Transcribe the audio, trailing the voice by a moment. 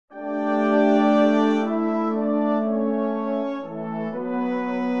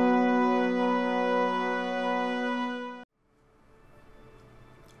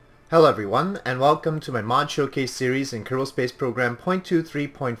Hello everyone, and welcome to my mod showcase series in Kerbal Space Program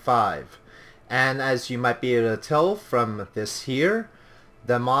 0.23.5. And as you might be able to tell from this here,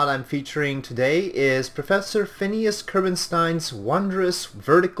 the mod I'm featuring today is Professor Phineas Kerbenstein's Wondrous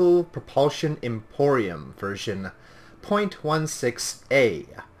Vertical Propulsion Emporium version 0.16a.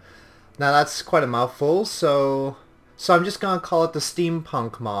 Now that's quite a mouthful, so I'm just going to call it the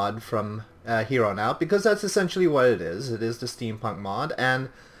Steampunk mod from here on out, because that's essentially what it is. It is the Steampunk mod, and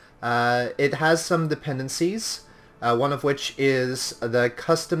it has some dependencies, one of which is the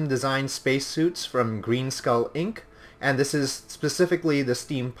custom designed spacesuits from Green Skull Inc., and this is specifically the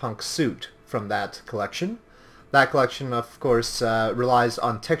Steampunk suit from that collection. That collection, of course, relies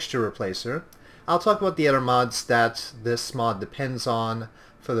on Texture Replacer. I'll talk about the other mods that this mod depends on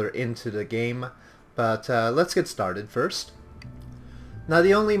further into the game, but let's get started first. Now,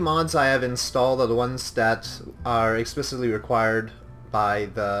 the only mods I have installed are the ones that are explicitly required by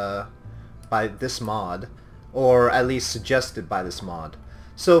this mod, or at least suggested by this mod.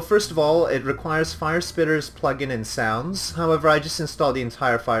 So first of all, it requires Firespitter's plugin and sounds. However, I just installed the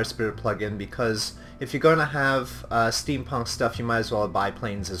entire Firespitter plugin because if you're going to have steampunk stuff, you might as well have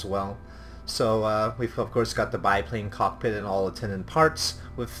biplanes as well. So we've of course got the biplane cockpit and all attendant parts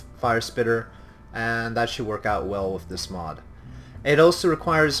with Firespitter, and that should work out well with this mod. It also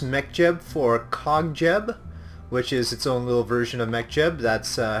requires MechJeb for CogJeb, which is its own little version of MechJeb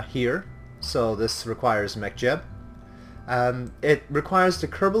that's here. So this requires MechJeb. It requires the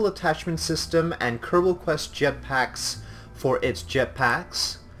Kerbal Attachment System and Kerbal Quest Jetpacks for its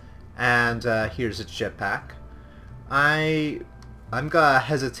Jetpacks. And here's its Jetpack. I'm gonna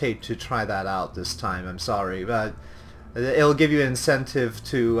hesitate to try that out this time, I'm sorry, but it'll give you an incentive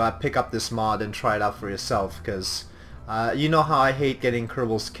to pick up this mod and try it out for yourself, because you know how I hate getting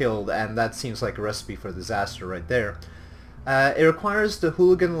Kerbals killed, and that seems like a recipe for disaster right there. It requires the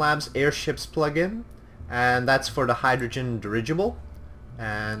Hooligan Labs Airships plugin, and that's for the hydrogen dirigible.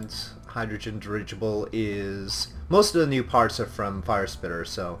 And hydrogen dirigible is... most of the new parts are from Firespitter,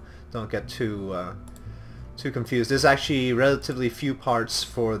 so don't get too confused. There's actually relatively few parts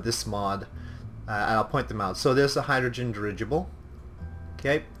for this mod, and I'll point them out. So there's the hydrogen dirigible.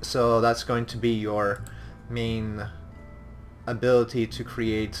 Okay, so that's going to be your main ability to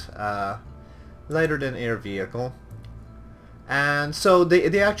create a lighter than air vehicle. And so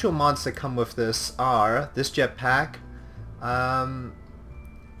the actual mods that come with this are this jetpack.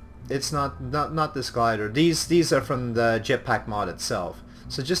 It's not this glider. These are from the jetpack mod itself.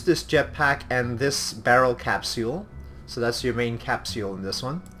 So just this jetpack and this barrel capsule. So that's your main capsule in this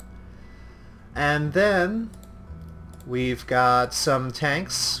one. And then we've got some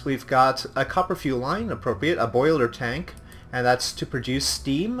tanks. We've got a copper fuel line, appropriate, a boiler tank, and that's to produce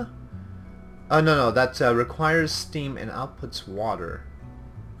steam. Oh no, that requires steam and outputs water.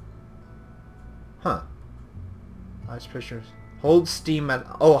 Huh. Highest pressure. Holds steam at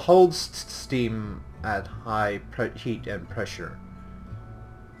high heat and pressure.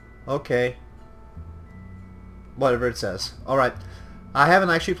 Okay. Whatever it says. Alright. I haven't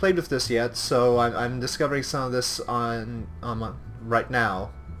actually played with this yet, so I'm discovering some of this on right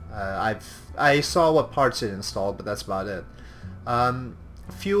now. I saw what parts it installed, but that's about it.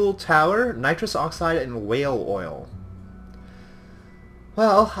 Fuel tower, nitrous oxide, and whale oil.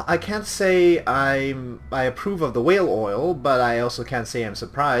 Well, I can't say I approve of the whale oil, but I also can't say I'm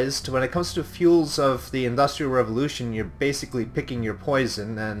surprised. When it comes to fuels of the Industrial Revolution, you're basically picking your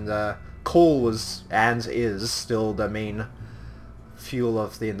poison, and coal was, and is, still the main fuel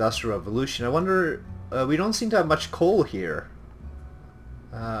of the Industrial Revolution. I wonder, we don't seem to have much coal here.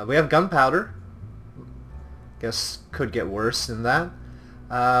 We have gunpowder. Guess could get worse than that.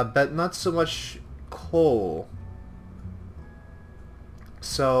 But not so much coal.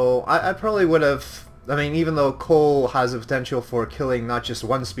 So I probably would have, I mean, even though coal has the potential for killing not just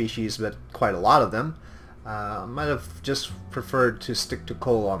one species but quite a lot of them, I might have just preferred to stick to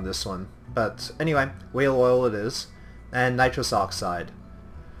coal on this one. But anyway, whale oil it is, and nitrous oxide.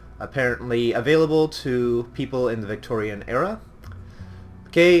 Apparently available to people in the Victorian era.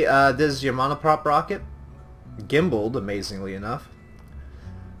 Okay, this is your monoprop rocket. Gimbaled, amazingly enough.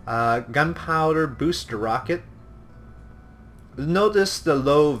 Gunpowder booster rocket. Notice the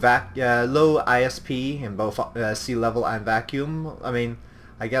low ISP in both sea level and vacuum. I mean,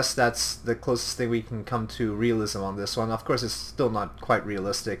 I guess that's the closest thing we can come to realism on this one. Of course, it's still not quite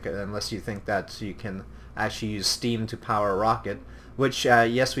realistic unless you think that you can actually use steam to power a rocket. Which,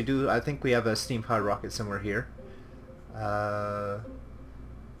 yes, we do. I think we have a steam-powered rocket somewhere here.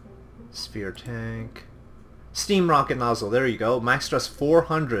 Sphere tank. Steam rocket nozzle, there you go. Max thrust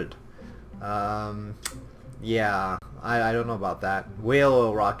 400. Yeah, I don't know about that. Whale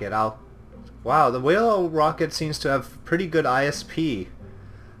oil rocket. Wow, the whale oil rocket seems to have pretty good ISP.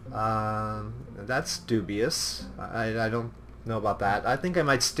 That's dubious. I don't know about that. I think I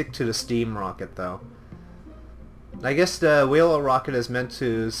might stick to the steam rocket though. I guess the whale oil rocket is meant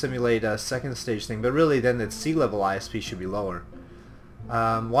to simulate a second stage thing, but really then its sea level ISP should be lower.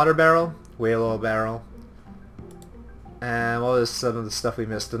 Water barrel, whale oil barrel, and what was some of the stuff we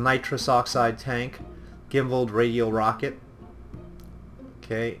missed? The nitrous oxide tank, gimbaled radial rocket.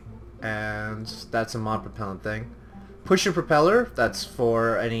 Okay, and that's a mod propellant thing. Pusher propeller, that's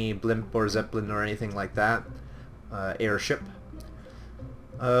for any blimp or zeppelin or anything like that. Airship.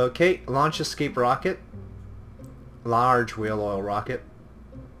 Okay, launch escape rocket, large whale oil rocket,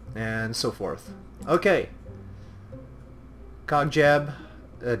 and so forth. Okay. MechJeb,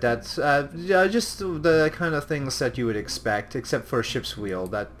 that's just the kind of things that you would expect, except for a ship's wheel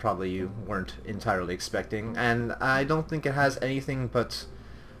that probably you weren't entirely expecting, and I don't think it has anything but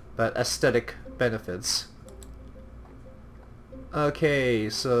aesthetic benefits. Okay,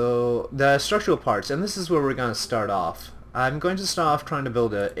 so the structural parts, and this is where we're going to start off. I'm going to start off trying to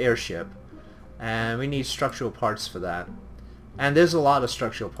build an airship, and we need structural parts for that. And there's a lot of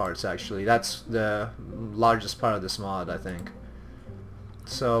structural parts actually. That's the largest part of this mod, I think.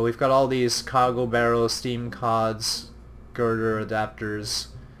 So we've got all these cargo barrels, steam cods, girder adapters,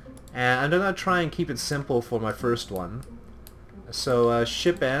 and I'm going to try and keep it simple for my first one. So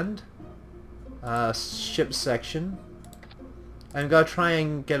ship end, ship section. I'm going to try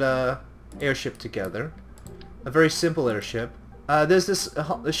and get a airship together. A very simple airship. There's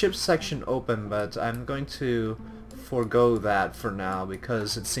the ship section open, but I'm going to forego that for now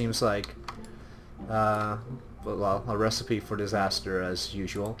because it seems like well, a recipe for disaster as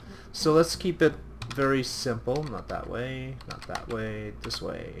usual. So let's keep it very simple. Not that way, not that way, this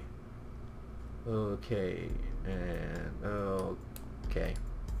way. Okay, and okay.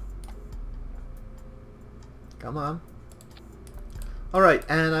 Come on. Alright,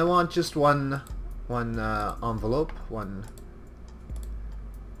 and I want just one envelope, one.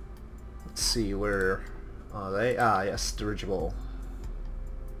 Let's see, where are they? Ah, yes, dirigible.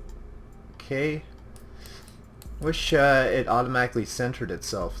 Okay. Wish it automatically centered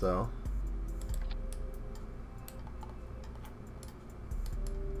itself, though.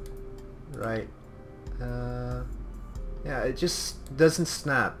 Right. Yeah, it just doesn't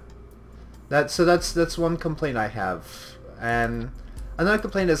snap. That's one complaint I have, and another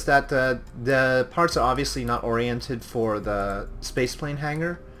complaint is that the parts are obviously not oriented for the spaceplane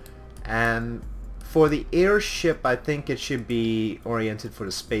hangar, and for the airship I think it should be oriented for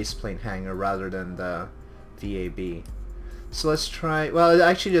the spaceplane hangar rather than the VAB. So let's try. Well,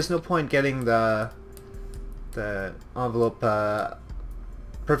 actually, there's no point getting the envelope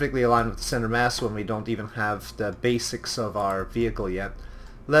perfectly aligned with the center mass when we don't even have the basics of our vehicle yet.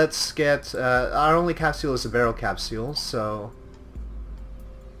 Let's get our only capsule is a barrel capsule, so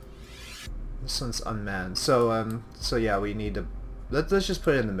this one's unmanned. So so yeah, we need to let's just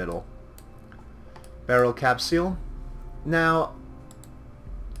put it in the middle. Barrel capsule. Now,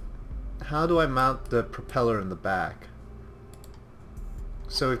 how do I mount the propeller in the back?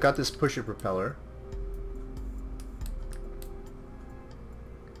 So we've got this pusher propeller.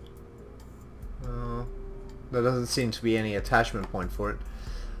 There doesn't seem to be any attachment point for it.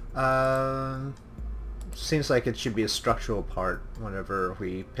 Seems like it should be a structural part whenever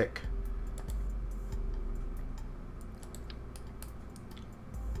we pick.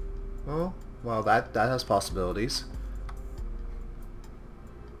 Oh, well, that has possibilities.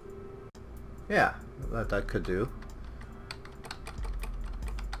 Yeah, that could do.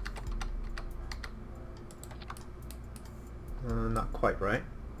 Not quite right.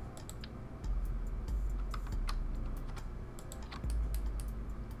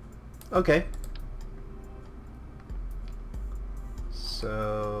 Okay.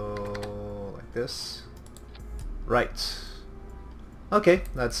 So, like this. Right. Okay,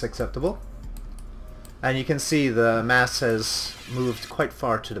 that's acceptable. And you can see the mass has moved quite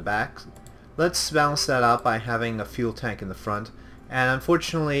far to the back. Let's balance that out by having a fuel tank in the front. And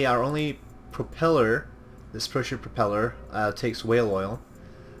unfortunately, our only propeller, this pusher propeller, takes whale oil.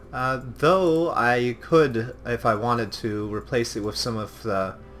 Though I could, if I wanted to, replace it with some of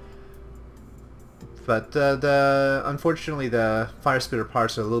the... But unfortunately the Firespitter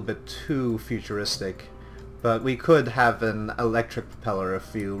parts are a little bit too futuristic. But we could have an electric propeller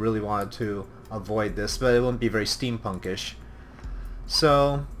if you really wanted to avoid this, but it wouldn't be very steampunkish.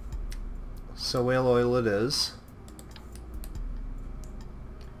 So whale oil it is.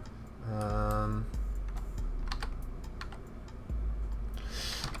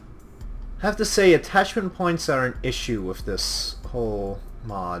 I have to say attachment points are an issue with this whole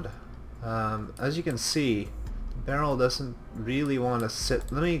mod. As you can see, the barrel doesn't really want to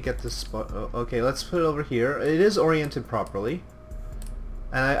sit. Let me get this spot. Okay, let's put it over here. It is oriented properly.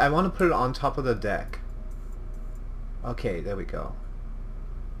 And I want to put it on top of the deck. Okay, there we go.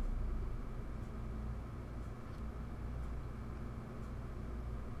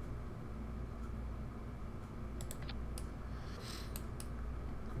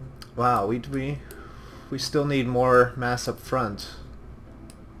 Wow, we still need more mass up front.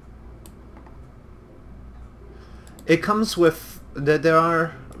 It comes with there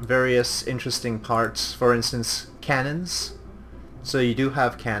are various interesting parts. For instance, cannons. So you do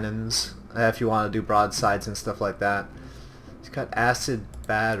have cannons if you want to do broadsides and stuff like that. It's got acid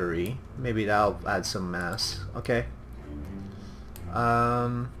battery. Maybe that'll add some mass. Okay.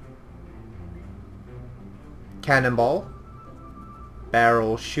 Cannonball.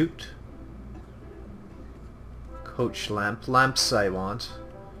 Barrel chute. Coach lamp. Lamps I want.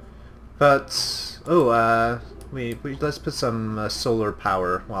 But we let's put some solar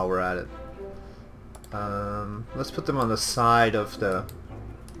power while we're at it. Let's put them on the side of the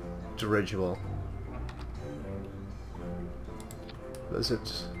dirigible. Does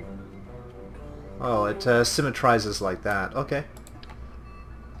it? Oh, it symmetrizes like that. Okay.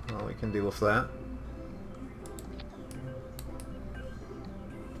 Well, we can deal with that.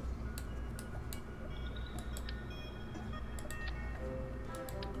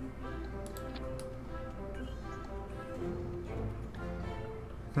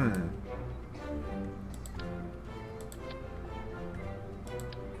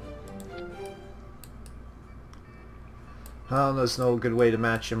 Well, there's no good way to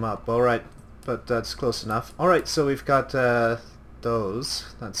match him up. Alright, but that's close enough. Alright, so we've got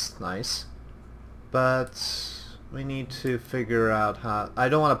those. That's nice. But we need to figure out how... I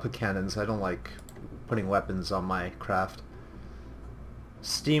don't want to put cannons. I don't like putting weapons on my craft.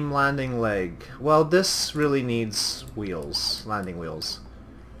 Steam landing leg. Well, this really needs wheels. Landing wheels.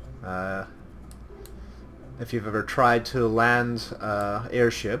 If you've ever tried to land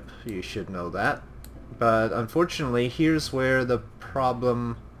airship, you should know that. But unfortunately, here's where the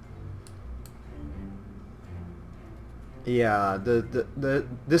problem... Yeah,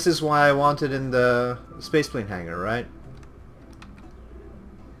 this is why I want it in the spaceplane hangar, right?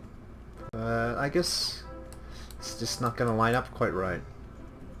 I guess it's just not gonna line up quite right.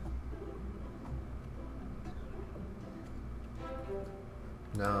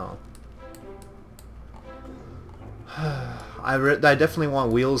 No. I definitely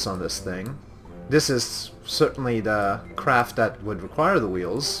want wheels on this thing. This is certainly the craft that would require the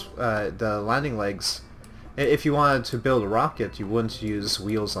wheels. The landing legs, if you wanted to build a rocket, you wouldn't use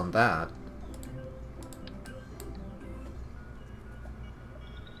wheels on that.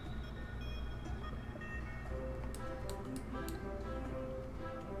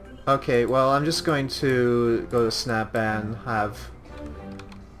 Okay, well, I'm just going to go to Snap and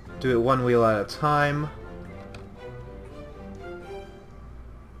do it one wheel at a time.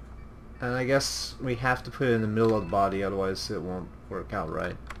 And I guess we have to put it in the middle of the body, otherwise it won't work out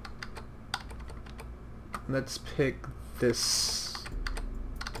right. Let's pick this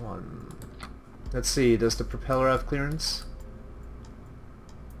one. Let's see, does the propeller have clearance?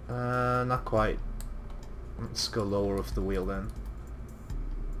 Not quite. Let's go lower with the wheel then.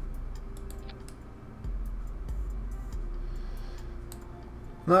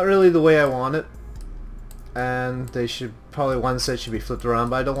 Not really the way I want it. And they should probably, one set should be flipped around,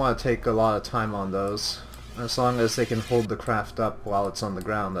 but I don't want to take a lot of time on those. As long as they can hold the craft up while it's on the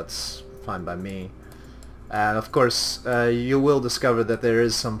ground, that's fine by me. And of course, you will discover that there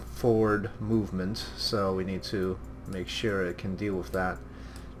is some forward movement, so we need to make sure it can deal with that.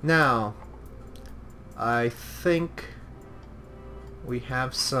 Now, I think we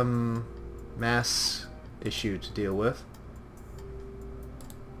have some mass issue to deal with.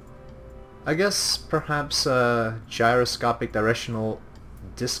 I guess perhaps a gyroscopic directional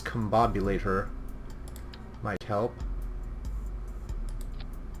discombobulator might help.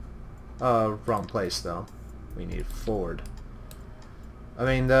 Wrong place though. We need forward. I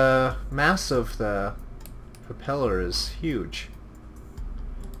mean, the mass of the propeller is huge.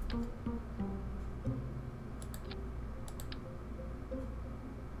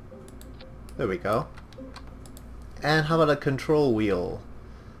 There we go. And how about a control wheel?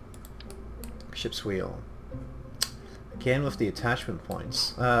 Ship's wheel. Again with the attachment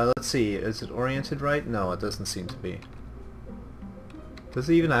points. Let's see, is it oriented right? No, it doesn't seem to be. Does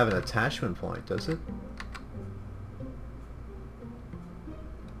it even have an attachment point, does it?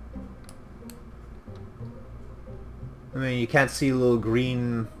 I mean, you can't see little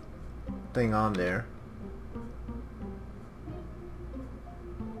green thing on there.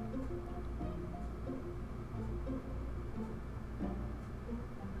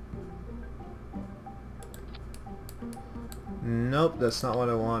 Nope, that's not what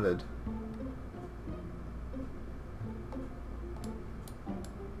I wanted.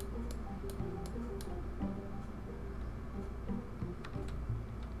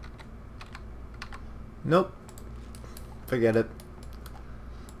 Nope. Forget it.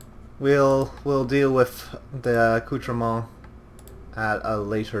 We'll deal with the accoutrement at a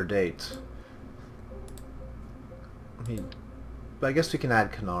later date. I guess we can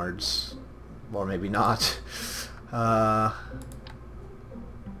add canards. Or maybe not.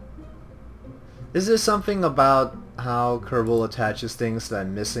 Is there something about how Kerbal attaches things that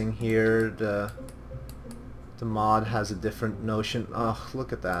I'm missing here? The mod has a different notion. Oh,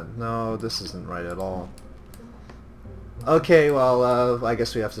 look at that. No, this isn't right at all. Okay, well, I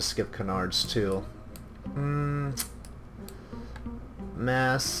guess we have to skip canards too.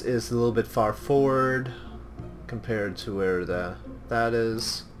 Mass is a little bit far forward compared to where that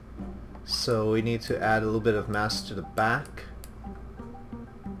is. So we need to add a little bit of mass to the back.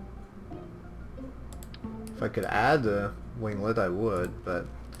 If I could add a winglet, I would, but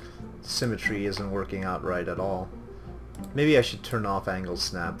symmetry isn't working out right at all. Maybe I should turn off angle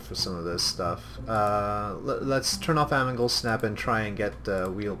snap for some of this stuff. Let's turn off angle snap and try and get the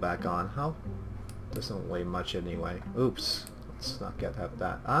wheel back on. How? Doesn't weigh much anyway. Oops. Let's not get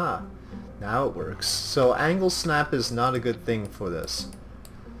that. Ah, now it works. So angle snap is not a good thing for this.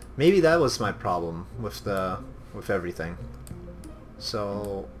 Maybe that was my problem with everything.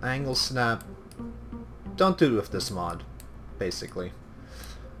 So angle snap, don't do it with this mod, basically.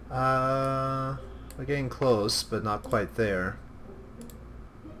 We're getting close, but not quite there.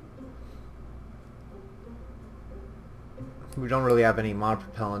 We don't really have any mod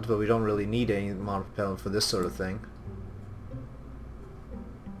propellant, but we don't really need any mod propellant for this sort of thing.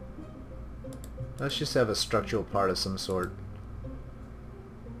 Let's just have a structural part of some sort.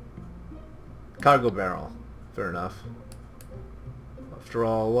 Cargo barrel. Fair enough. After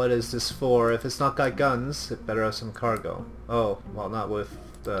all, what is this for? If it's not got guns, it better have some cargo. Oh, well, not with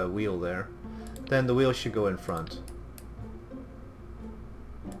the wheel there. Then the wheel should go in front.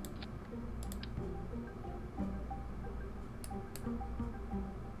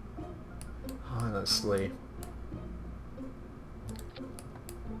 Honestly.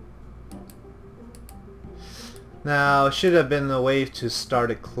 Now, it should have been a way to start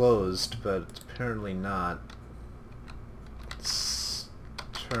it closed, but apparently not. Let's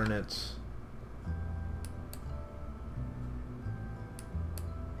turn it.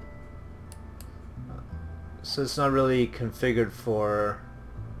 So it's not really configured for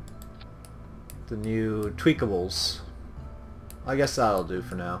the new tweakables. I guess that'll do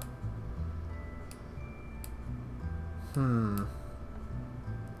for now.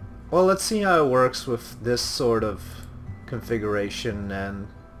 Well, let's see how it works with this sort of configuration and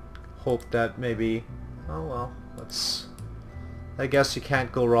hope that maybe... oh well, let's... I guess you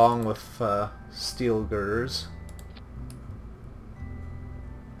can't go wrong with steel girders.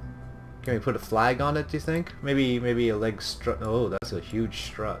 Can we put a flag on it, do you think? Maybe a leg strut. Oh, that's a huge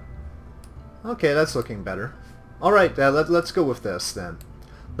strut. Okay, that's looking better. Alright, let's go with this then.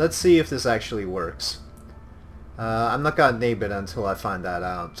 Let's see if this actually works. I'm not gonna name it until I find that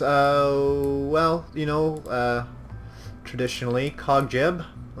out. Well, you know, traditionally, MechJeb.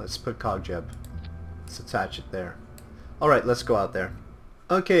 Let's put MechJeb. Let's attach it there. Alright, let's go out there.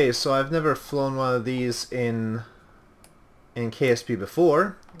 Okay, so I've never flown one of these in KSP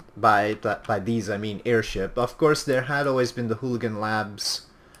before. By these I mean airship. Of course, there had always been the Hooligan Labs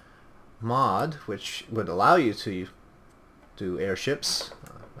mod, which would allow you to do airships.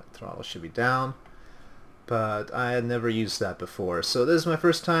 My throttle should be down. But I had never used that before. So this is my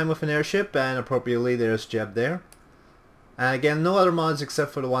first time with an airship, and appropriately there's Jeb there. And again, no other mods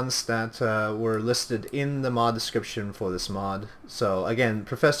except for the ones that were listed in the mod description for this mod. So again,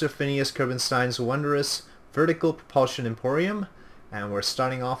 Professor Phineas Kerbenstein's Wondrous Vertical Propulsion Emporium, and we're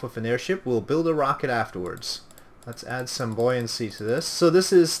starting off with an airship. We'll build a rocket afterwards. Let's add some buoyancy to this. So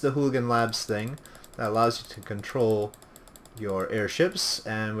this is the Hooligan Labs thing that allows you to control your airships,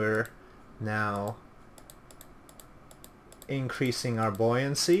 and we're now increasing our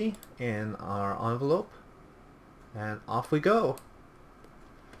buoyancy in our envelope, and off we go.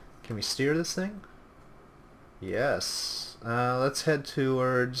 Can we steer this thing? Yes. Let's head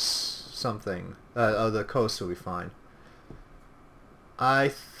towards something. The coast will be fine. I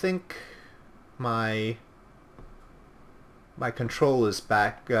think my control is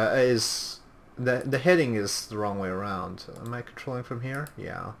back. The heading is the wrong way around. Am I controlling from here?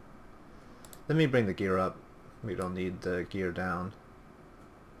 Yeah. Let me bring the gear up. We don't need the gear down.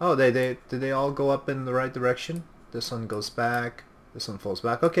 Oh, did they all go up in the right direction? This one goes back. This one falls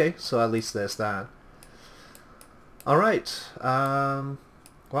back. Okay, so at least there's that. Alright. Well,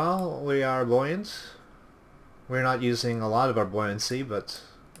 we are buoyant. We're not using a lot of our buoyancy, but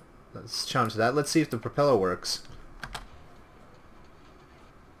let's challenge that. Let's see if the propeller works.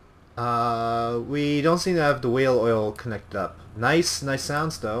 We don't seem to have the whale oil connected up. Nice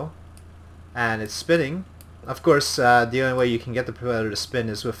sounds though. And it's spinning. Of course, the only way you can get the propeller to spin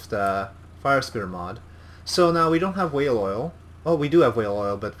is with the Firespitter mod. So now we don't have whale oil. Oh, we do have whale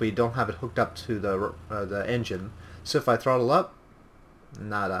oil, but we don't have it hooked up to the engine. So if I throttle up,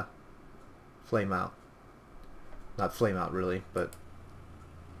 nada. Flame out. Not flame out really, but...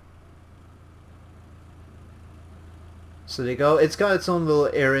 So there you go. It's got its own little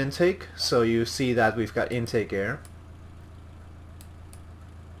air intake, so you see that we've got intake air.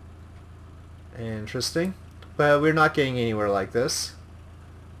 Interesting. But we're not getting anywhere like this.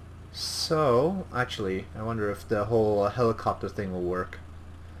 So, actually, I wonder if the whole helicopter thing will work.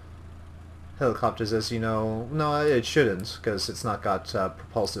 Helicopters, as you know, no, it shouldn't, because it's not got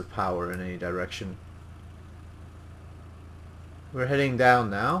propulsive power in any direction. We're heading down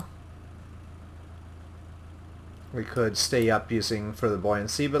now. We could stay up using further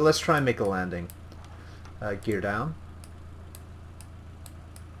buoyancy, but let's try and make a landing. Gear down.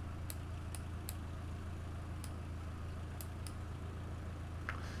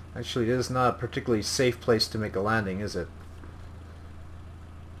 Actually, this is not a particularly safe place to make a landing, is it?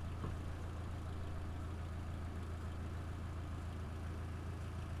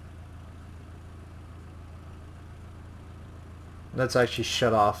 Let's actually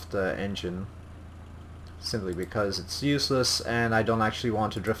shut off the engine. Simply because it's useless and I don't actually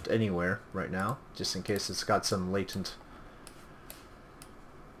want to drift anywhere right now, just in case it's got some latent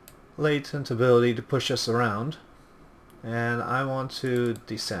ability to push us around. And I want to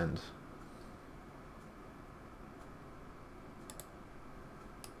descend.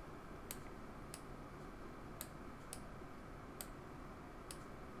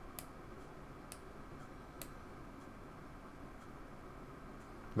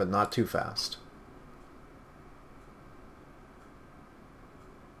 But not too fast.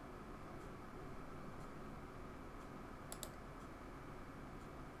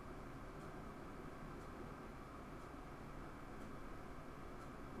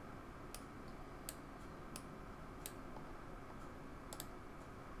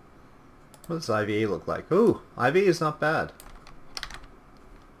 What does IVA look like? Ooh, IVA is not bad.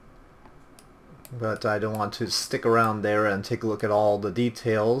 But I don't want to stick around there and take a look at all the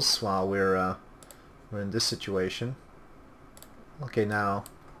details while we're in this situation. Okay, now.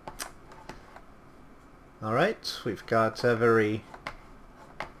 Alright, we've got a very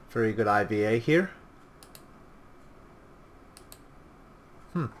good IVA here.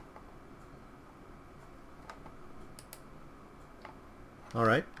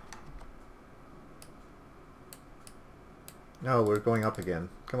 Alright. No, we're going up again.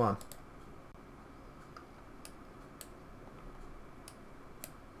 Come on.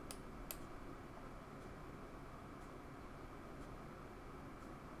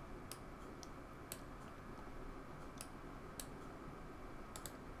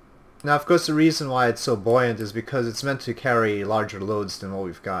 Now, of course, the reason why it's so buoyant is because it's meant to carry larger loads than what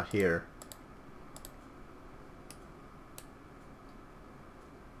we've got here.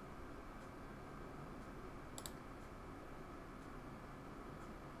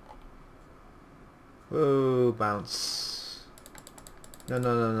 Whoa, bounce.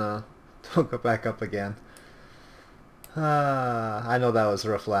 No. Don't go back up again. I know that was a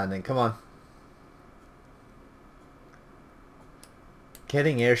rough landing. Come on.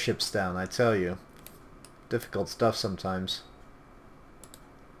 Getting airships down, I tell you. Difficult stuff sometimes.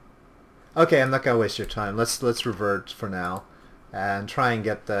 Okay, I'm not gonna waste your time. Let's revert for now and try and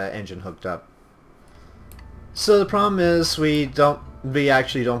get the engine hooked up. So the problem is we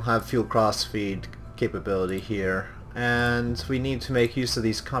actually don't have fuel cross-feed capability here, and we need to make use of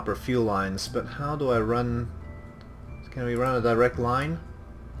these copper fuel lines, but how do I run? Can we run a direct line?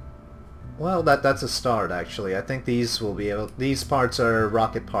 Well, that's a start actually. I think these parts are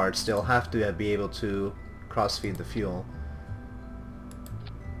rocket parts. They'll have to be able to cross-feed the fuel.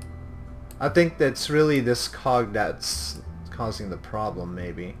 I think that's really this cog that's causing the problem,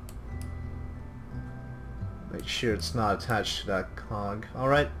 maybe. Make sure it's not attached to that cog.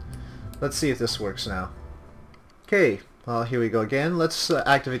 Alright, let's see if this works now. Okay, well, here we go again. Let's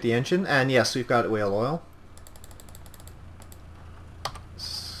activate the engine, and yes, we've got whale oil.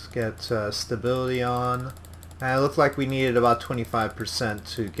 Let's get stability on, And it looked like we needed about 25%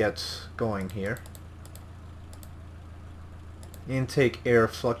 to get going here. Intake air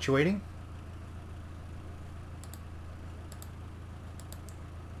fluctuating.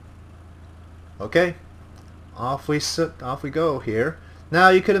 Okay, off we go here. Now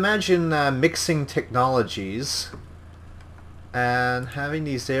you could imagine mixing technologies and having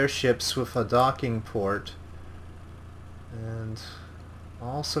these airships with a docking port, and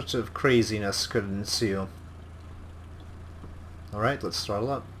all sorts of craziness could ensue. Alright, let's throttle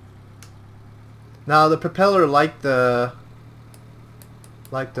up. Now the propeller, like the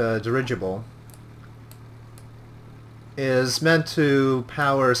dirigible, is meant to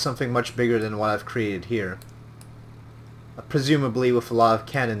power something much bigger than what I've created here. Presumably with a lot of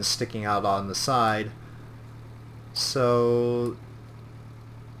cannons sticking out on the side. So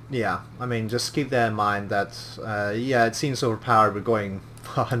yeah, I mean, just keep that in mind that yeah, it seems overpowered. We're going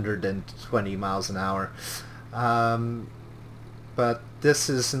 120 miles an hour. But this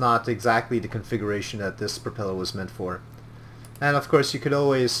is not exactly the configuration that this propeller was meant for. And of course you could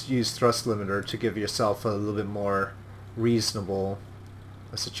always use thrust limiter to give yourself a little bit more reasonable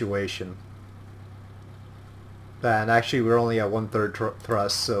situation. And actually we're only at 1/3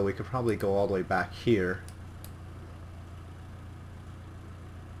 thrust, so we could probably go all the way back here.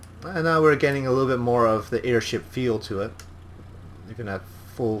 And now we're getting a little bit more of the airship feel to it, even at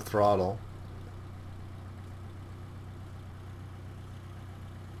full throttle.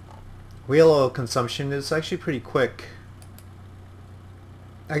 Wheel oil consumption is actually pretty quick.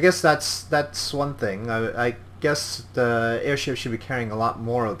 I guess that's one thing. I guess the airship should be carrying a lot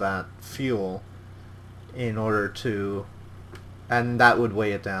more of that fuel in order to, and that would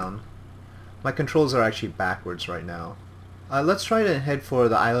weigh it down. My controls are actually backwards right now. Let's try to head for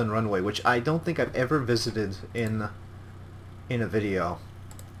the island runway, which I don't think I've ever visited in a video.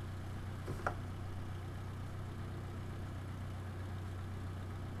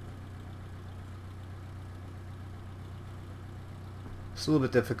 It's a little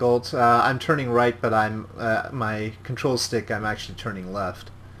bit difficult. I'm turning right, but my control stick, I'm actually turning left.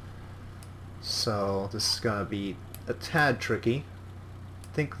 So this is gonna be a tad tricky.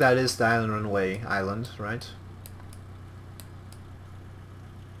 I think that is the island runway right?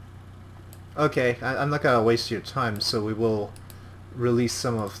 Okay, I'm not gonna waste your time, so we will release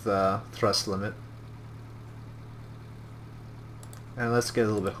some of the thrust limit. And let's get a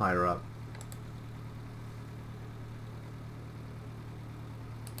little bit higher up.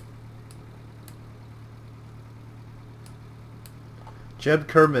 Jeb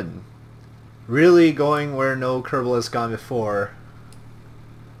Kerman, really going where no Kerbal has gone before.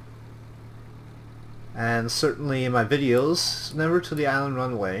 And certainly in my videos, never to the island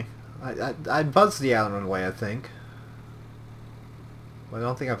runway. I buzzed the island runway, I think. But I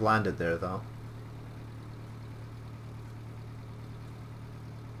don't think I've landed there though.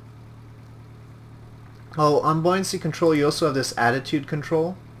 Oh, on buoyancy control you also have this attitude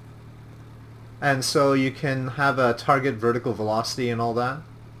control. And so you can have a target vertical velocity and all that.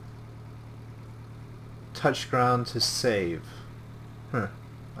 Touch ground to save. I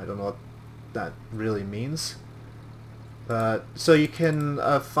don't know what that really means. But so you can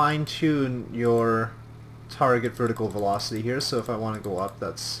fine-tune your target vertical velocity here. So if I want to go up,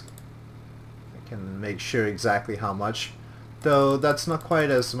 I can make sure exactly how much. Though that's not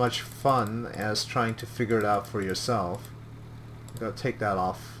quite as much fun as trying to figure it out for yourself. I'm gonna take that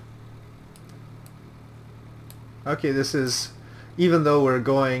off. Okay, this is, even though we're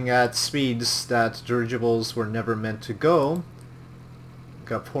going at speeds that dirigibles were never meant to go,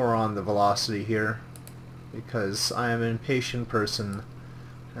 gotta pour on the velocity here because I am an impatient person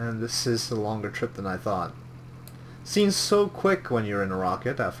and this is a longer trip than I thought. Seems so quick when you're in a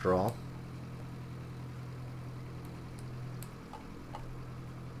rocket, after all.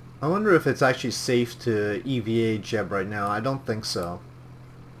 I wonder if it's actually safe to EVA Jeb right now. I don't think so.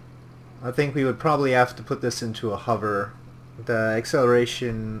 I think we would probably have to put this into a hover, the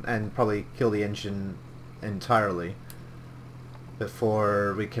acceleration, and probably kill the engine entirely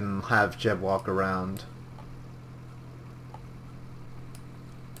before we can have Jeb walk around.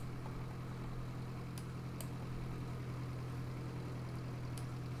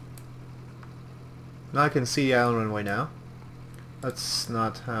 Now I can see the island runway now. Let's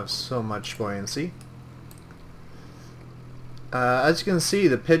not have so much buoyancy. As you can see,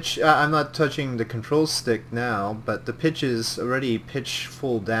 the pitch, I'm not touching the control stick now, but the pitch is already pitch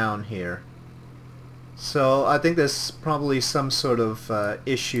full down here. So I think there's probably some sort of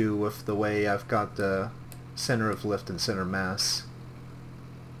issue with the way I've got the center of lift and center mass.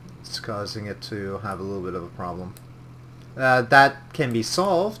 It's causing it to have a little bit of a problem. That can be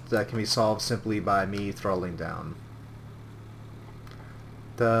solved. That can be solved simply by me throttling down.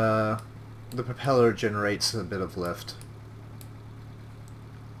 The propeller generates a bit of lift.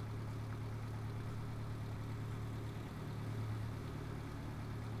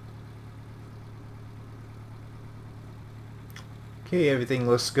 Okay, everything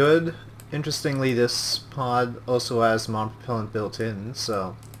looks good. Interestingly, this pod also has monopropellant built in,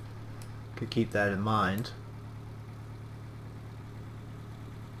 so could keep that in mind.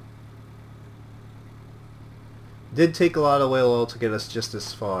 Did take a lot of whale oil to get us just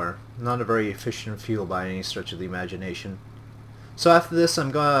this far. Not a very efficient fuel by any stretch of the imagination. So after this,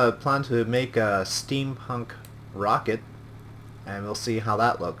 I'm gonna plan to make a steampunk rocket, and we'll see how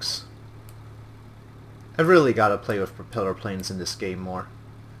that looks. I've really got to play with propeller planes in this game more.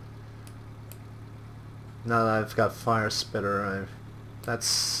 Now that I've got Firespitter,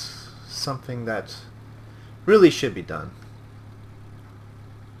 that's something that really should be done.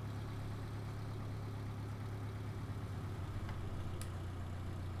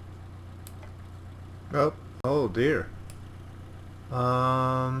 Oh dear.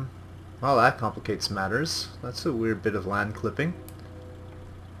 Well, that complicates matters. That's a weird bit of land clipping.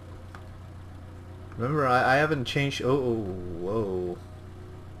 Remember, I haven't changed. Whoa.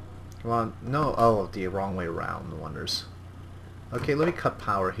 Well, no. Oh, the wrong way around. Wonders. Okay, let me cut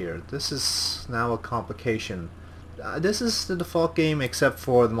power here. This is now a complication. This is the default game except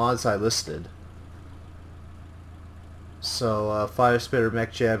for the mods I listed. So, Firespitter,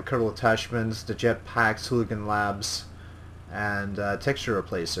 MechJeb, Kerbal Attachments, the Jetpacks, Hooligan Labs, and Texture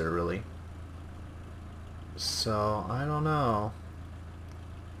Replacer, really. So, I don't know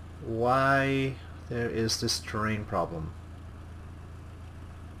why there is this terrain problem.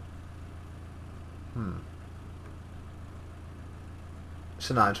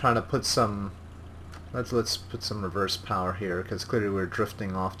 So now I'm trying to put some... Let's put some reverse power here, because clearly we're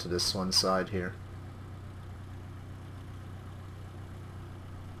drifting off to this one side here.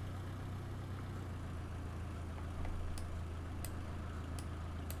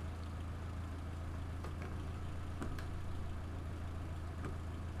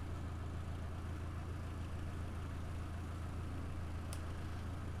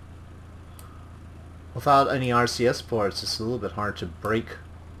 Without any RCS ports, it's a little bit hard to brake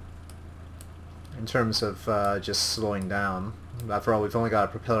in terms of just slowing down. After all, we've only got a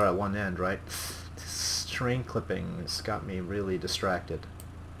propeller at one end, right? This terrain clipping has got me really distracted.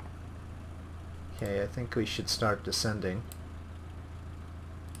 Okay, I think we should start descending.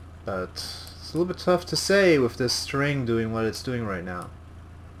 But it's a little bit tough to say with this terrain doing what it's doing right now.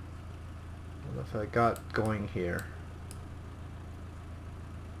 What have I got going here?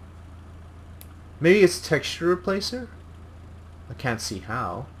 Maybe it's texture replacer? I can't see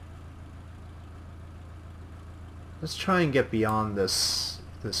how. Let's try and get beyond this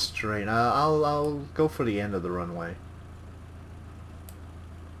terrain. I'll go for the end of the runway.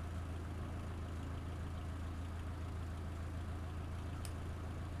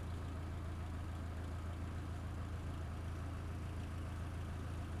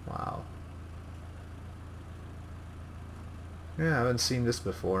 Wow. Yeah, I haven't seen this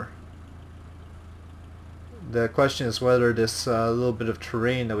before. The question is whether this little bit of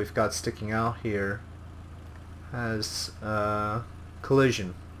terrain that we've got sticking out here has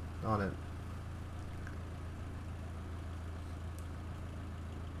collision on it.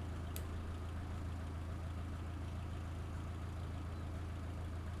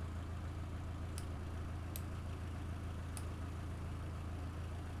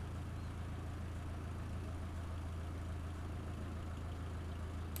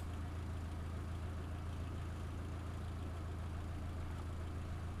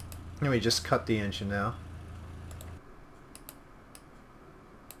 Let me just cut the engine now.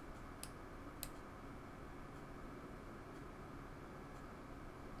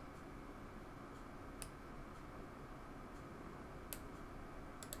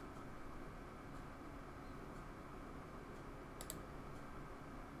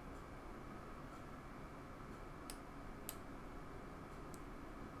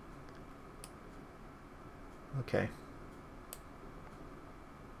 Okay.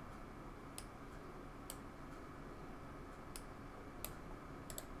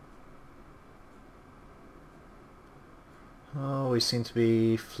 Oh, we seem to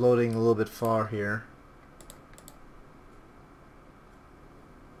be floating a little bit far here.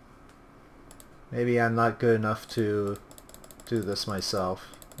 Maybe I'm not good enough to do this myself.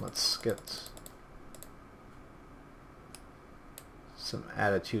 Let's get some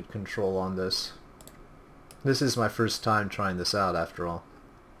attitude control on this. This is my first time trying this out after all.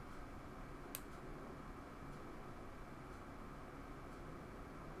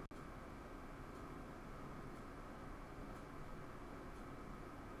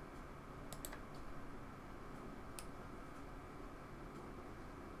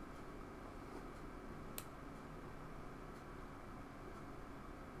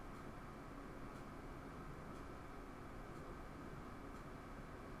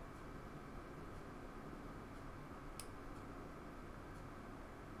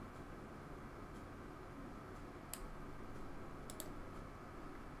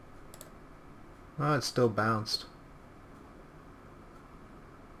 Oh, it still bounced.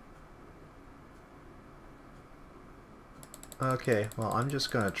 Okay, well, I'm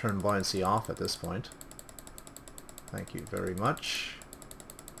just going to turn buoyancy off at this point. Thank you very much.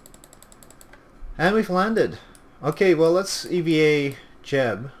 And we've landed. Okay, well, let's EVA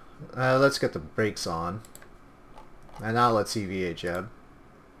Jeb. Let's get the brakes on. And now let's EVA Jeb.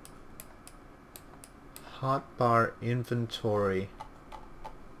 Hotbar inventory.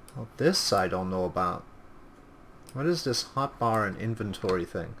 Well, this I don't know about. What is this hotbar and inventory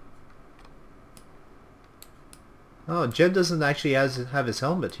thing? Oh, Jeb doesn't actually have his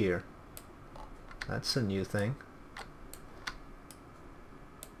helmet here. That's a new thing.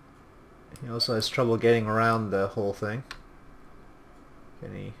 He also has trouble getting around the whole thing.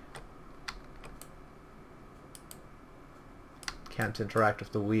 Can't interact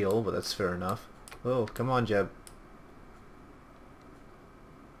with the wheel, but that's fair enough. Oh, come on, Jeb.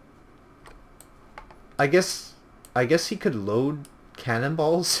 I guess he could load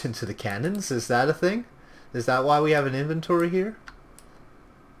cannonballs into the cannons? Is that a thing? Is that why we have an inventory here?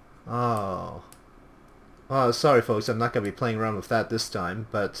 Oh. Oh, sorry folks, I'm not going to be playing around with that this time,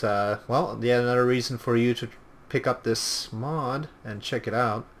 but, well, yet another reason for you to pick up this mod and check it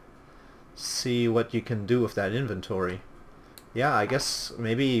out. See what you can do with that inventory. Yeah, I guess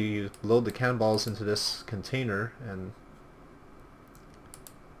maybe you load the cannonballs into this container and...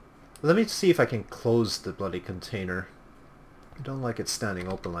 Let me see if I can close the bloody container. I don't like it standing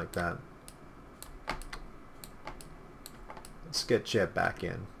open like that. Let's get Jet back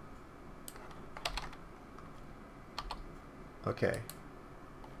in. Okay.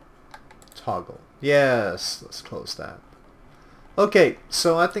 Toggle. Yes, let's close that. Okay,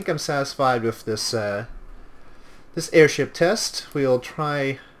 so I think I'm satisfied with this this airship test. We'll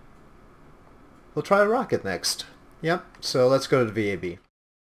try a rocket next. Yep, so let's go to the VAB.